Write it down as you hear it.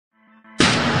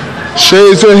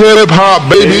Shades of hip hop,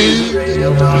 baby. Shades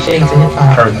of hip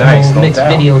hop. Her nice, no mixed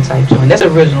doubt. video type joint. That's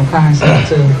original concept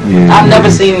too. Yeah. I've never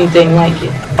seen anything like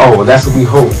it. Oh, well, that's what we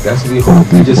hope. That's what we hope.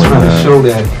 We just trying to show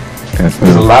that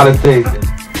there's a lot of things.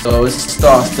 So it's the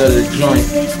star-studded joint.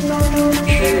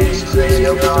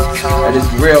 That is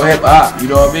real hip-hop, you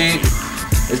know what I mean?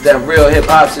 It's that real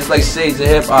hip-hop, it's like shades of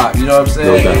hip-hop, you know what I'm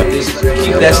saying? Just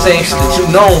keep that same shit that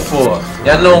you known for.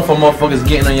 Y'all known for motherfuckers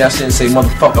getting on y'all shit and say,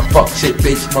 motherfucker, fuck shit,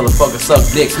 bitch, motherfucker, suck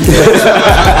dick.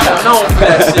 Y'all known for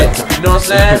that shit, you know what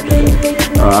I'm saying?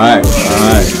 Alright.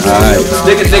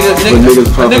 Niggas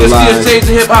see a shades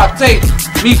of hip-hop tape.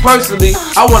 Me personally,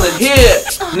 I wanna hear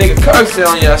nigga cursing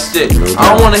on y'all shit.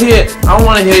 I don't wanna hear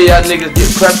y'all niggas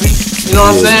get preppy. You know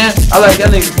what I'm saying? I like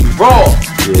y'all niggas be raw.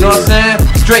 You know what I'm saying?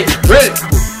 Straight critical.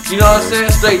 You know what I'm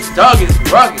saying? Straight dogged,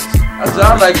 rugged. That's what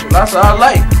I like. That's what I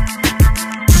like.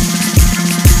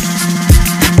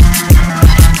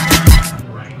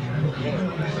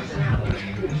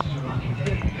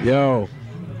 Yo,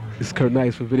 it's Kurt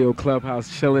Nice for Video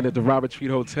Clubhouse, chilling at the Robert Treat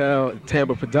Hotel,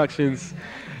 Tampa Productions.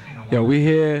 Yo, we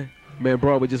here, man,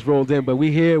 Broadway just rolled in, but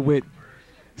we here with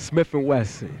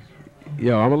Smif-n-Wessun.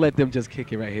 Yo, I'm gonna let them just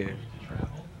kick it right here.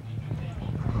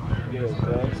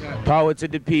 Power to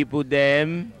the people,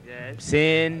 them.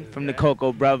 Sin from the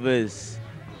Coco Brovas,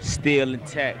 Steel and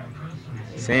Tech.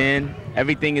 Sin,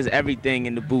 everything is everything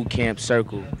in the boot camp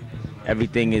circle.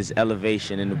 Everything is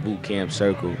elevation in the boot camp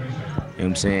circle. You know what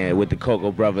I'm saying? With the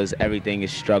Coco Brovas, everything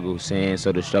is struggle, saying,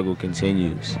 so the struggle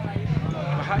continues.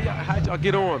 How'd y'all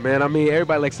get on, man? I mean,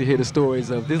 everybody likes to hear the stories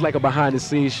of, this is like a behind the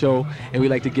scenes show, and we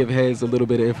like to give heads a little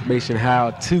bit of information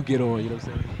how to get on, you know what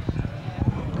I'm saying?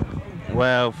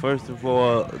 Well, first of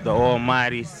all, the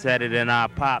Almighty said it in our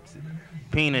pops'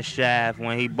 penis shaft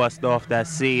when he bust off that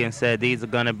C and said these are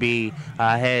gonna be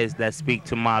our heads that speak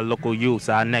to my local youth,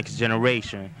 our next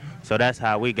generation. So that's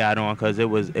how we got on, because it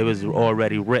was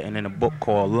already written in a book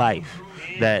called Life,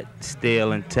 that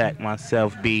Steel and Tech,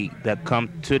 myself, beat, that come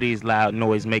to these loud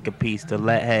noise, make a piece to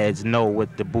let heads know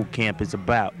what the boot camp is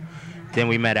about. Then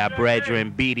we met our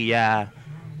brethren BDI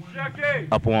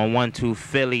up on 12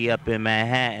 Philly, up in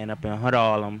Manhattan, up in Hood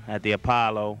Harlem at the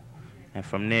Apollo, and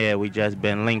from there we just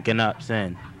been linking up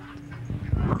since.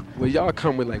 Well, y'all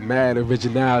come with like mad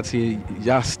originality.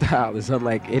 Y'all style is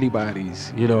unlike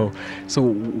anybody's, you know.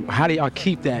 So how do y'all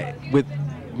keep that with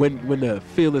when the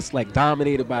field is like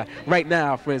dominated by, right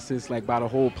now, for instance, like by the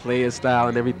whole player style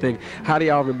and everything? How do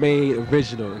y'all remain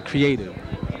original and creative?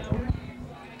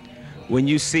 When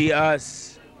you see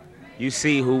us, you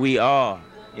see who we are.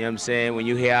 You know what I'm saying? When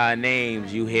you hear our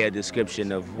names, you hear a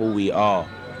description of who we are. You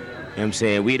know what I'm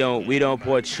saying? We don't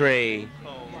portray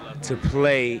to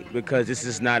play, because this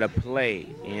is not a play.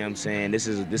 You know what I'm saying? This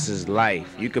is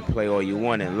life. You could play all you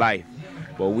want in life,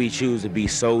 but we choose to be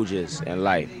soldiers in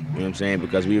life. You know what I'm saying?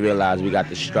 Because we realize we got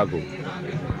to struggle.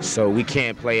 So we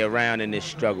can't play around in this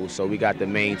struggle. So we got to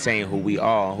maintain who we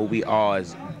are. Who we are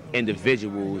as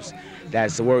individuals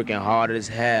that's working hard as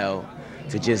hell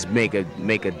to just make a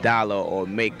dollar or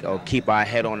keep our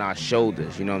head on our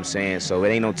shoulders, you know what I'm saying? So it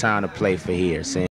ain't no time to play for here.